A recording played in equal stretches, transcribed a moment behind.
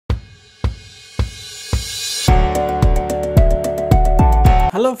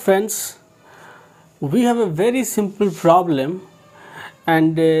Hello friends, we have a very simple problem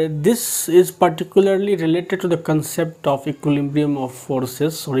and this is particularly related to the concept of equilibrium of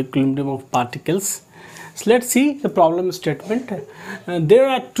forces or equilibrium of particles. So let's see the problem statement. There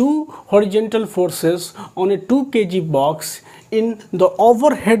are two horizontal forces on a 2 kg box in the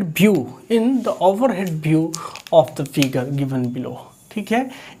overhead view of the figure given below. ठीक है,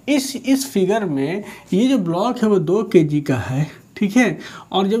 इस figure में ये जो block है वो 2 kg का है, ठीक है।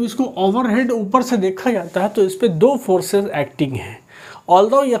 और जब इसको ओवरहेड ऊपर से देखा जाता है तो इस पे दो फोर्सेस एक्टिंग हैं,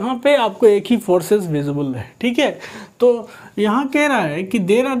 ऑल्दो यहाँ पे आपको एक ही फोर्सेस विजिबल है, ठीक है। तो यहाँ कह रहा है कि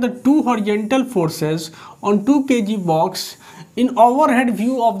there are the two horizontal forces on 2 kg box in overhead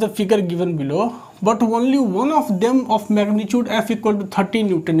view of the figure given below but only one of them of magnitude F equal to 30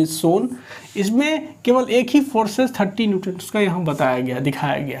 Newton is सोन। इसमें केवल एक ही फोर्सेस 30 न्यूटन का यहाँ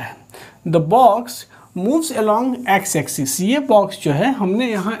दिखाया गया है। The box moves along x axis, ये box जो है हमने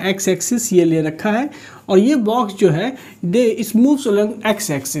यहाँ एक्स एक्सिस ये ले रखा है और ये बॉक्स जो है दे इस moves along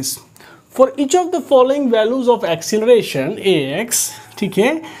x axis. For each of the following values of acceleration ax, ठीक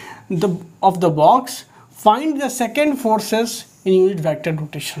है, of the box find the second forces in unit vector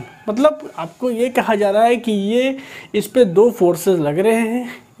rotation. मतलब आपको ये कहा जा रहा है कि ये इस पे दो फोर्सेस लग रहे हैं,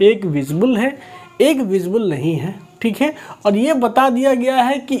 एक विजिबल है एक विजिबल नहीं है, ठीक है। और ये बता दिया गया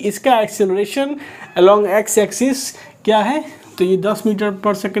है कि इसका एक्सेलरेशन अलोंग एक्स एक्सिस क्या है, तो ये 10 मीटर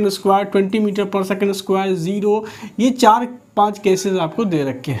पर सेकंड स्क्वायर, 20 मीटर पर सेकंड स्क्वायर, 0, ये 4-5 केसेस आपको दे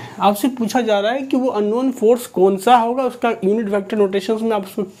रखे हैं। आपसे पूछा जा रहा है कि वो अननोन फोर्स कौन सा होगा, उसका यूनिट वेक्टर नोटेशंस में आप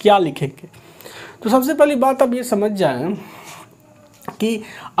उसको क्या लिखेंगे। तो सबसे पहली बात आप ये समझ जाएं कि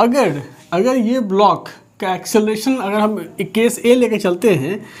अगर ये ब्लॉक का एक्सेलरेशन, अगर हम केस ए लेके चलते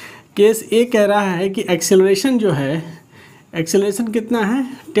हैं, केस ए कह रहा है कि एक्सेलरेशन जो है, एक्सेलरेशन कितना है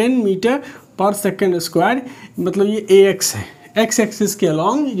 10 मीटर पर सेकंड स्क्वायर, मतलब ये ax है, एक्स एक्सिस के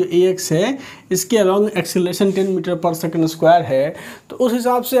अलॉन्ग जो ax है इसके अलॉन्ग एक्सेलरेशन 10 मीटर पर सेकंड स्क्वायर है। तो उस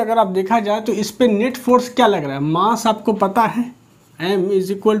हिसाब से अगर आप देखा जाए तो इस पे नेट फोर्स क्या लग रहा है, मास आपको पता है m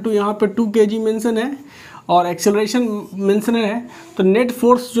इज इक्वल टू यहाँ पे 2 kg मेंशन है और एक्सेलरेशन मेंशन है, तो नेट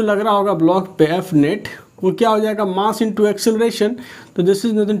फोर्स जो लग रहा होगा ब्लॉक पे F नेट वो क्या हो जाएगा, मास इंटू एक्सेलरेशन। तो this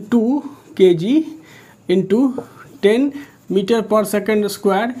is nothing 2 kg into 10 metre पर सेकंड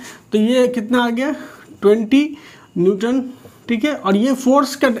स्क्वायर, तो ये कितना आ गया 20 न्यूटन, ठीक है। और ये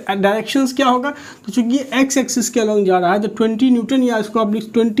फोर्स का डायरेक्शंस क्या होगा, तो चूंकि ये एक्स एक्सिस के अलॉन्ग जा रहा है तो 20 न्यूटन, या इसको आप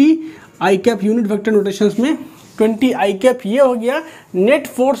 20 आई कैप यूनिट वेक्टर नोटेशंस में 20 आई कैप, ये हो गया नेट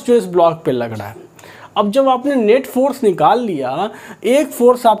फोर्स जो इस ब्लॉक पे लग रहा है। अब जब आपने नेट फोर्स निकाल लिया, एक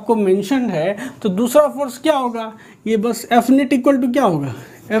फोर्स आपको मेंशन है, तो दूसरा फोर्स क्या होगा, ये बस F नेट इक्वल टू क्या होगा,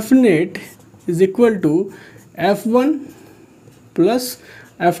 F net is equal to F1 plus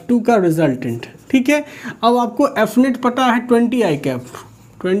F2 का रिजल्टेंट, ठीक है। अब आपको F नेट पता है 20 आई कैप,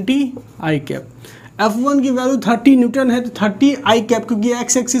 20 आई कैप, F1 की वैल्यू 30 न्यूटन है तो 30 आई कैप, क्योंकि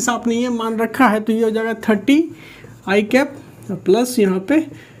एक्स एक्सिस आपने ये मान रखा है तो ये हो जाएगा 30 आई कैप प्लस यहाँ पे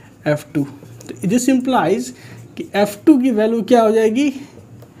F2। तो दिस इम्प्लाइज कि F2 की वैल्यू क्या हो जाएगी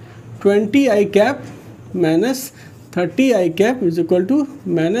 20 आई cap minus 30 I cap is equal to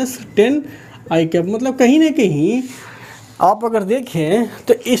minus 10 I cap. मतलब कहीं ना कहीं आप अगर देखें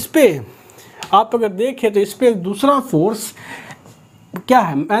तो इस पे दूसरा फोर्स क्या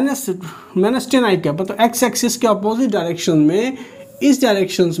है, माइनस 10 आई कैप, मतलब एक्स एक्सिस के अपोजिट डायरेक्शन में, इस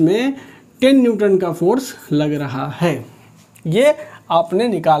डायरेक्शंस में 10 न्यूटन का फोर्स लग रहा है। ये आपने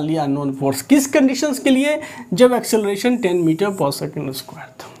निकाल लिया अननोन फोर्स, किस कंडीशंस के लिए, जब एक्सेलरेशन 10 मीटर पर सेकंड स्क्वायर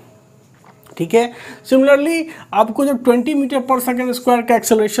था, ठीक है। सिमिलरली आपको जब 20 मीटर पर सेकंड स्क्वायर का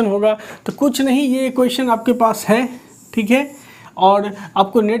एक्सेलरेशन होगा तो कुछ नहीं, ये इक्वेशन आपके पास है, ठीक है। और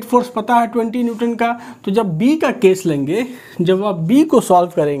आपको नेट फोर्स पता है 20 न्यूटन का। तो जब B का केस लेंगे, जब आप B को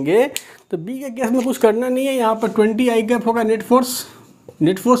सॉल्व करेंगे तो B के केस में कुछ करना नहीं है, यहाँ पर 20 आई कैप होगा नेट फोर्स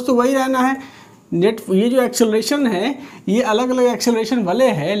तो वही रहना है। ये जो एक्सेलरेशन है ये अलग अलग एक्सेलरेशन वाले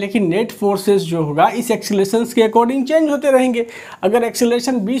हैं, लेकिन नेट फोर्सेस जो होगा इस एक्सेलरेशन के अकॉर्डिंग चेंज होते रहेंगे। अगर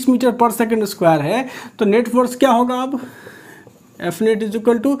एक्सेलरेशन 20 मीटर पर सेकंड स्क्वायर है तो नेट फोर्स क्या होगा, अब F net is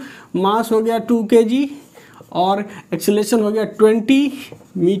equal to mass हो गया 2 kg और एक्सेलरेशन हो गया 20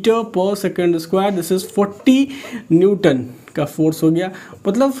 मीटर पर second square, this is 40 Newton का फोर्स हो गया,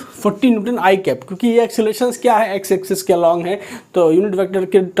 मतलब 40 न्यूटन आई कैप, क्योंकि ये एक्सेलरेशंस क्या है एक्स एक्सिस के अलॉन्ग है। तो यूनिट वेक्टर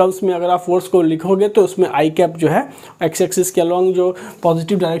के टर्म्स में अगर आप फोर्स को लिखोगे तो उसमें आई कैप जो है एक्स एक्सिस के अलॉन्ग जो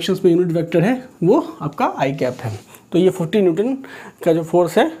पॉजिटिव डायरेक्शंस में यूनिट वेक्टर है वो आपका आई कैप है। तो ये 40 न्यूटन का जो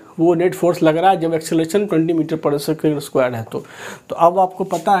फोर्स है वो नेट फोर्स लग रहा है जब एक्सेलरेशन 20 मीटर पर सेकंड स्क्वायर है। तो अब आपको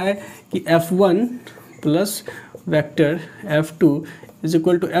पता है कि F1 plus vector F2 is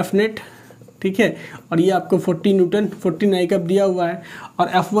equal to F net ठीक है, और ये आपको 40 न्यूटन 40 आई कैप दिया हुआ है,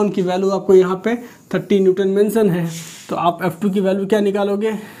 और F1 की वैल्यू आपको यहाँ पे 30 न्यूटन मेंशन है, तो आप F2 की वैल्यू क्या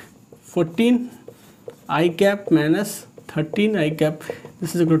निकालोगे, 14 आई cap minus 13 I cap,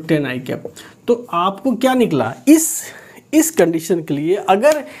 this is equal to 10 I cap. तो आपको क्या निकला, इस कंडीशन के लिए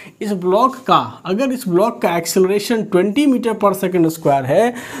अगर इस ब्लॉक का एक्सेलरेशन 20 मीटर पर सेकंड स्क्वायर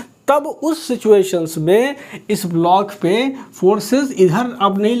है, तब उस सिचुएशंस में इस ब्लॉक पे फोर्सेस इधर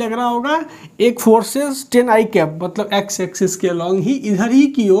अब नहीं लग रहा होगा, एक फोर्सेस 10 आई कैप मतलब एक्स एक्सिस के अलॉन्ग ही इधर ही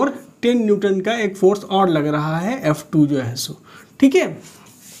की ओर 10 न्यूटन का एक फोर्स और लग रहा है F2 जो है सो, ठीक है।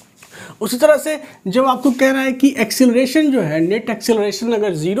 उसी तरह से जब आपको कह रहा है कि एक्सेलरेशन जो है, नेट एक्सेलरेशन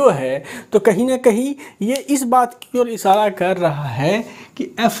अगर ज़ीरो है, तो कहीं ना कहीं ये इस बात की ओर इशारा कर रहा है कि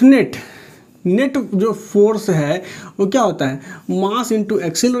एफ नेट जो फोर्स है वो क्या होता है, मास इनटू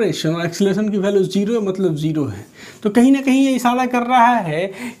एक्सेलरेशन, और एक्सेलरेशन की वैल्यू ज़ीरो है मतलब ज़ीरो है। तो कहीं ना कहीं ये इशारा कर रहा है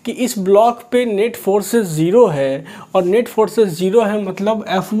कि इस ब्लॉक पे नेट फोर्सेस ज़ीरो है, और नेट फोर्सेस ज़ीरो है मतलब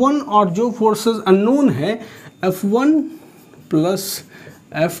F1 और जो फोर्सेस अननोन है F1 plus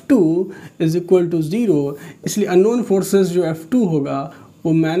F2 is equal to zero, इसलिए अननोन फोर्सेस जो F2 होगा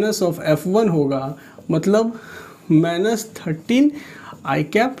वो माइनस ऑफ F1 होगा, मतलब -13 आई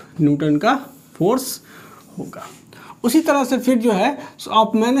कैप न्यूटन का फोर्स होगा। उसी तरह से फिर जो है सो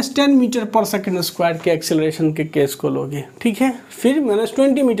आप -10 मीटर पर सेकंड स्क्वायर के एक्सेलरेशन के केस को लोगे, ठीक है, फिर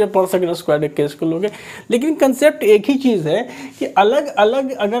 -20 मीटर पर सेकंड स्क्वायर के केस को लोगे, लेकिन कंसेप्ट एक ही चीज़ है कि अलग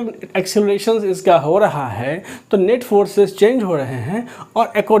अलग अगर एक्सेलरेशन इसका हो रहा है तो नेट फोर्सेस चेंज हो रहे हैं, और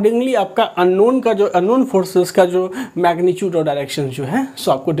अकॉर्डिंगली आपका अननोन फोर्सेस का जो मैग्नीट्यूड और डायरेक्शन जो है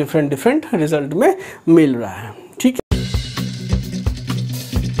सो आपको डिफरेंट रिजल्ट में मिल रहा है।